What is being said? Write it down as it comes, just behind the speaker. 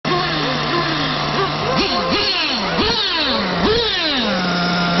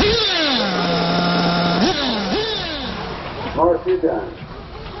done.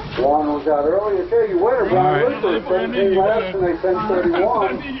 One was out early. I tell you where, Brian Luther, 17 laps in a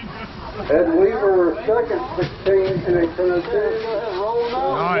 10:31. Ed Weaver, second, 16 in a 10:02. Rolling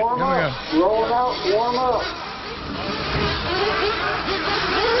out, warm up. Rolling out, warm up.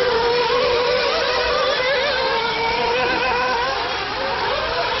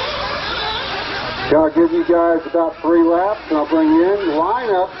 I'll give you guys about 3 laps, and I'll bring you in. The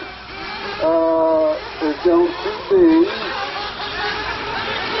lineup is going to be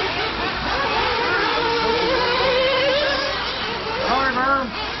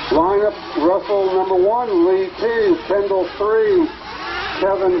lineup: Russell number 1, Lee 2, Kendall 3,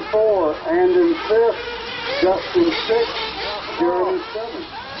 Kevin 4, Andon 5th, Justin 6, Jeremy 7.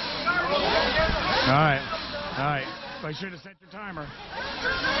 All right. I should have set your timer.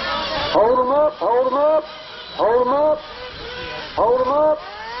 Hold them up, hold them up, hold them up, hold them up.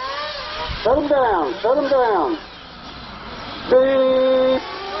 Shut them down, shut them down. Beep.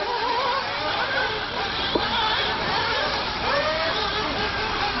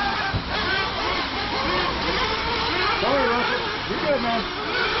 Sorry, Russell. You're good, man.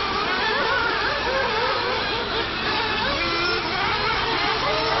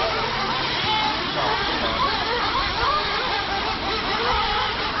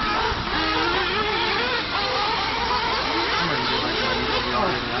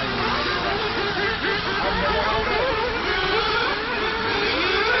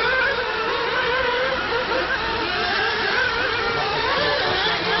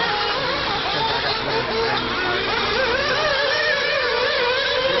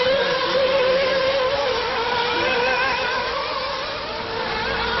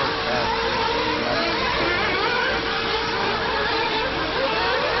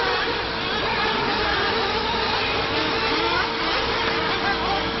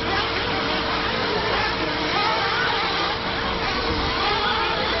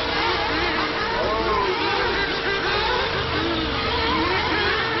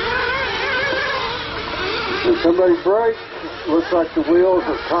 Somebody brake. Looks like the wheels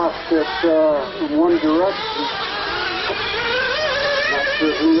are cocked in one direction. Not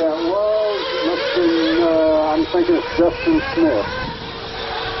sure who that was. Must have been, I'm thinking it's Justin Smith.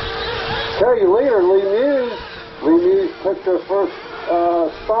 Tell you leader, Lee Muse. Lee Muse took their first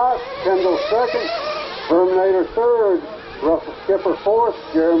spot. Kendall second. Verminator third. Russell Skipper fourth.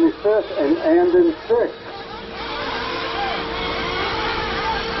 Jeremy fifth. And Andon sixth.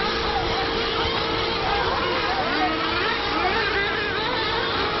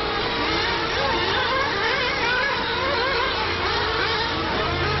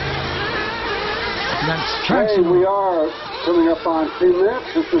 Hey, we are coming up on 2 minutes.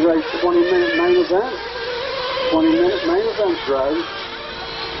 This is a 20-minute main event. 20-minute main event drive.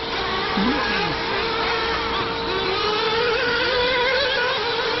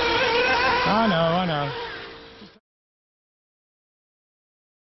 I know.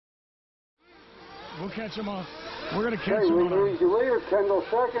 We'll catch them off. We're going to catch them off. Hey, your leader, Kendall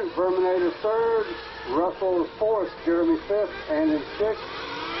second, Verminator third, Russell fourth, Jeremy fifth, and in sixth.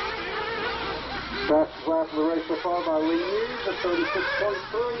 Fastest lap of the race so far by Lee Muse at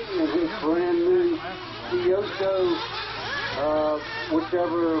 36.3, and his brand new Kyoto,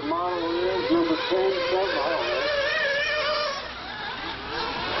 whichever model it is, number 10, something, I don't know.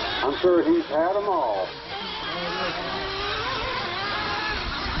 I'm sure he's had them all.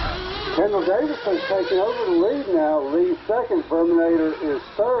 Kendall Davison's taking over the lead now. Lee second, Verminator is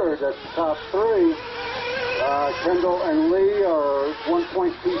third. That's the top 3. Kendall and Lee are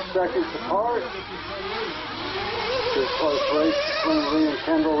 1.2 seconds apart. It's a close race between Lee and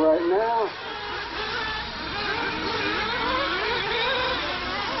Kendall right now.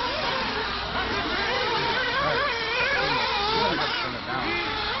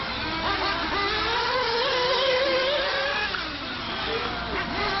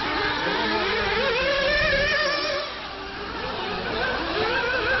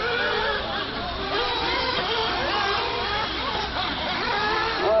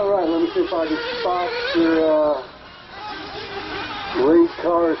 Let me see if I can spot your lead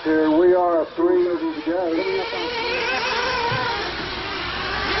cars here. We are 3 to go.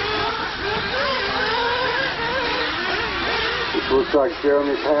 It looks like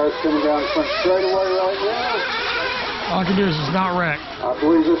Jeremy Harris coming down the front straightaway right now. All I can do is just not wreck. I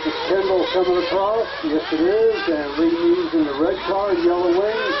believe this is Kendall coming across. Yes, it is. And Lee Muse in the red car, yellow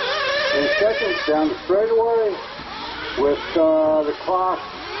wings. In second, down the straightaway with the clock.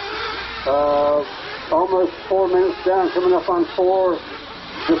 Almost 4 minutes down, coming up on 4,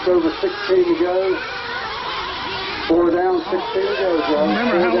 just over 16 to go. 4 down, 16 to go, Joe.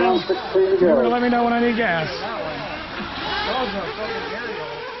 Remember 4 down, 16 to go. Remember to let me know when I need gas.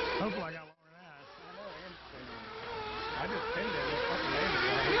 Hopefully I got longer than that. I just pinned it. It's fucking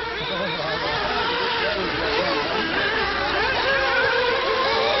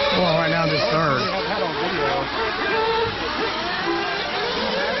well, right now this third.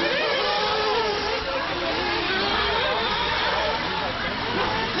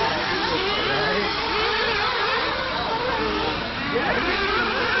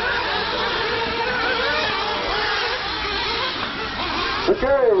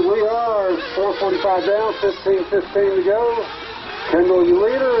 Okay, we are 4:45 down, 15:15 to go. Kendall, you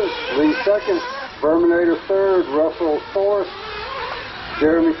leader. Lee second. Verminator third. Russell fourth.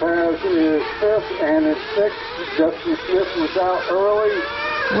 Jeremy Paz is fifth, and in sixth. Justin Smith was out early.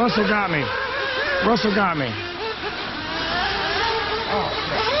 Russell got me. Russell got me.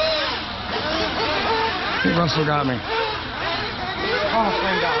 Russell got me.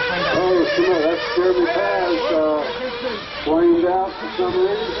 Oh, that's Jeremy Paz flamed out for some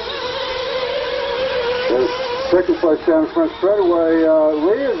reason. There's second place down the front straightaway.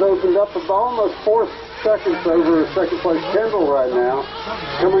 Lee has opened up almost 4 seconds over second place Kendall right now.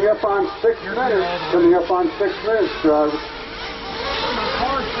 Coming up on 6 minutes. Coming up on 6 minutes, drivers.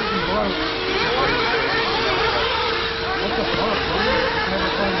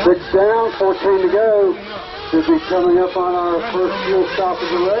 Six down, 14 to go. Should be coming up on our first fuel stop of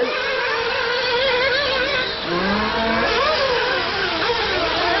the race.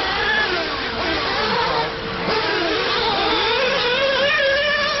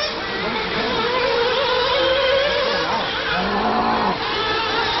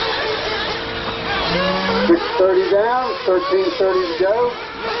 $6:30 down, 13:30 to go.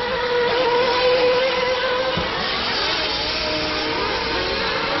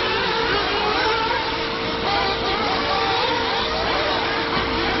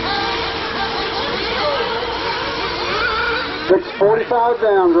 $6:45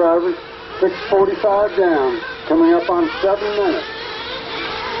 down, drivers. $6:45 down. Coming up on 7 minutes.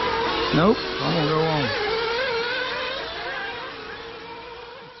 Nope, I'm gonna go on.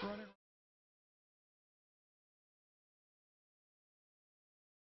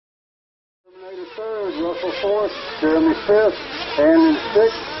 Verminator third, Russell fourth, Jeremy fifth, and in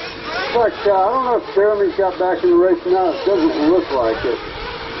sixth. Like, I don't know if Jeremy's got back in the race now. It doesn't look like it.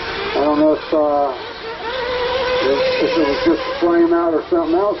 I don't know if it was just a flame out or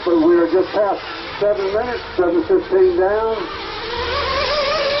something else, but we are just past 7 minutes, 7:15 down.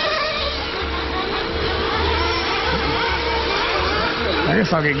 I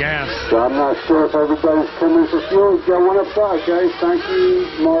guess I'll get gas. So I'm not sure if everybody's coming for fuel. We've got one up side, guys. Thank you,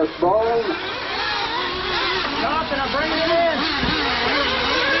 Mark Ball. Stop and I'm bringing it in.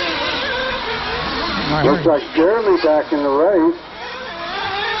 Looks like Jeremy back in the race.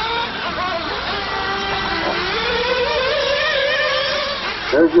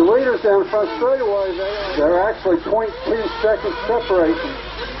 There's your leaders down front straightaway. They're actually 0.2 seconds separating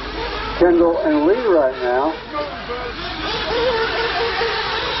Kendall and Lee right now.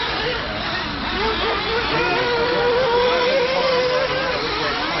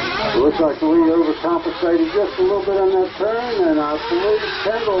 It looks like Lee overcompensated just a little bit on that turn, and I believe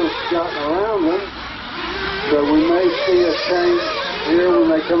Kendall's gotten around him. So we may see a change here when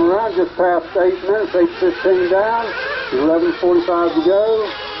they come around, just past 8 minutes, 8:15 down, 11:45 to go.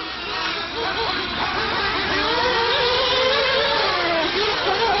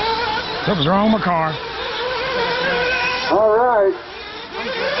 Something's wrong with my car. All right.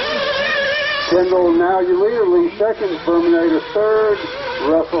 Kendall, now your leader. Lee second, Verminator third,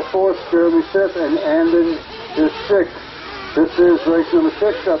 Russell fourth, Jeremy fifth, and Andon is sixth. This is race number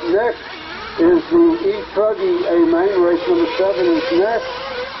 6. Up next is the E-Truggy A-Main. Race number 7 is next.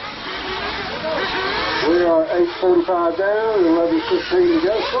 We are 8:45 down, 11:15 to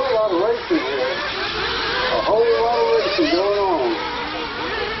go. Still a lot of racing here. A whole lot of racing going on.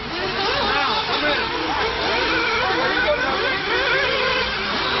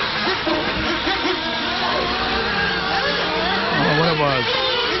 I don't know what it was.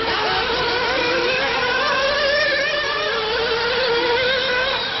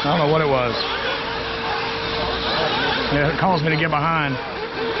 I don't know what it was. Yeah, it caused me to get behind.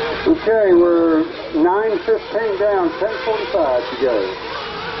 Okay, we're 9:15 down, 10:45 to go.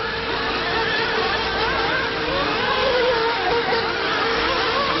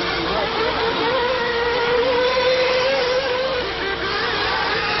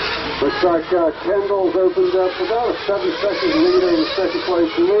 Looks like Kendall's opened up about a 7-second lead over second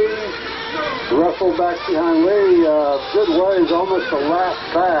place Lee. Russell back behind Lee, good ways, almost a lap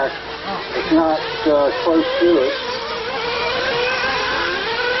back. It's not close to it.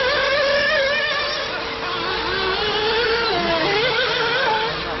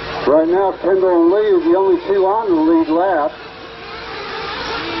 Right now, Kendall and Lee are the only two on the lead lap.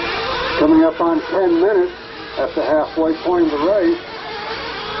 Coming up on 10 minutes at the halfway point of the race.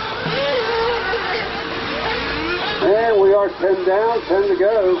 And we are 10 down, 10 to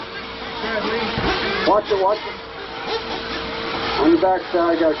go. Watch it, watch it. On the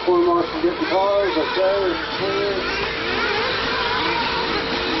backside, got a corner marshal getting cars. Okay.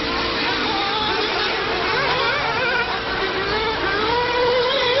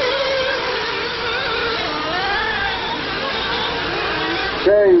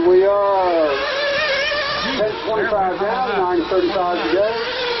 Okay, we are 10:25 down, 9:35 to go.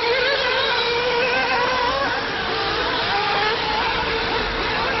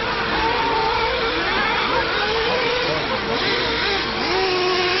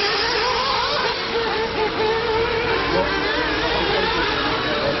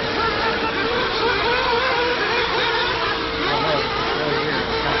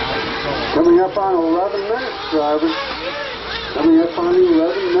 Coming up on 11 minutes, drivers. Coming up on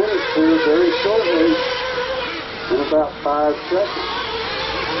 11 minutes here very shortly, in about 5 seconds.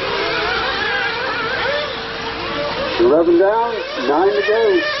 11 down, 9 to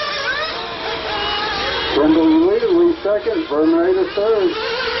go. Kendall lead, Lee second, Verminator third.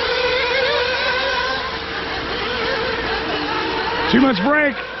 Too much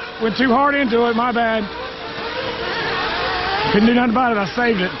brake. Went too hard into it, my bad. Couldn't do nothing about it, I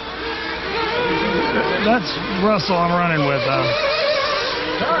saved it. That's Russell I'm running with, though.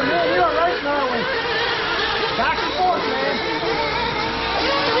 Sorry, man, we are racing, aren't we? Back and forth, man.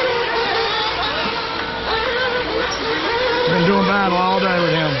 Been doing battle all day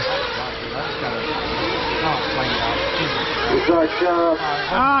with him. Looks like,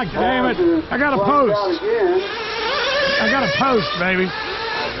 Ah, damn it. I got a post. I got a post, baby.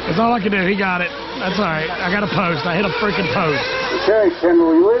 That's all I can do. He got it. That's all right. I got a post. I hit a freaking post. Okay,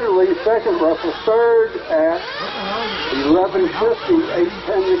 Kendall Lee second, Russell third at 11:50,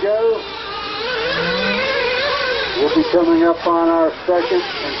 8:10 to go. We'll be coming up on our second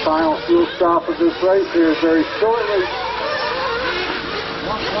and final fuel stop of this race here very shortly.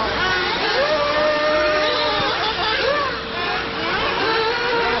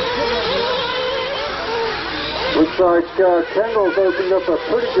 Looks like Kendall's opened up a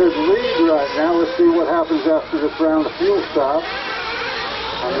pretty good lead right now. Let's see what happens after this round of fuel stop.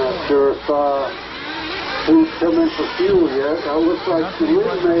 I'm not sure if who's come in for fuel yet. It looks like the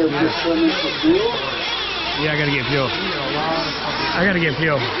lead may have just come in for fuel. Yeah, I gotta get fuel. I gotta get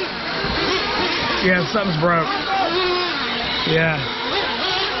fuel. Yeah, something's broke. Yeah.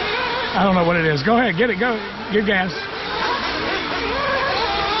 I don't know what it is. Go ahead, get it, go. Get gas.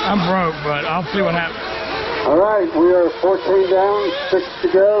 I'm broke, but I'll see what happens. All right, we are 14 down, 6 to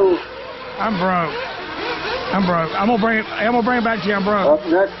go. I'm broke. I'm broke. I'm gonna bring it back to you. I'm broke. Up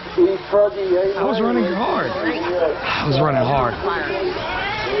next, E-Truggy. I was running hard. I was running hard.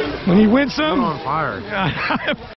 When you win some, I'm on fire.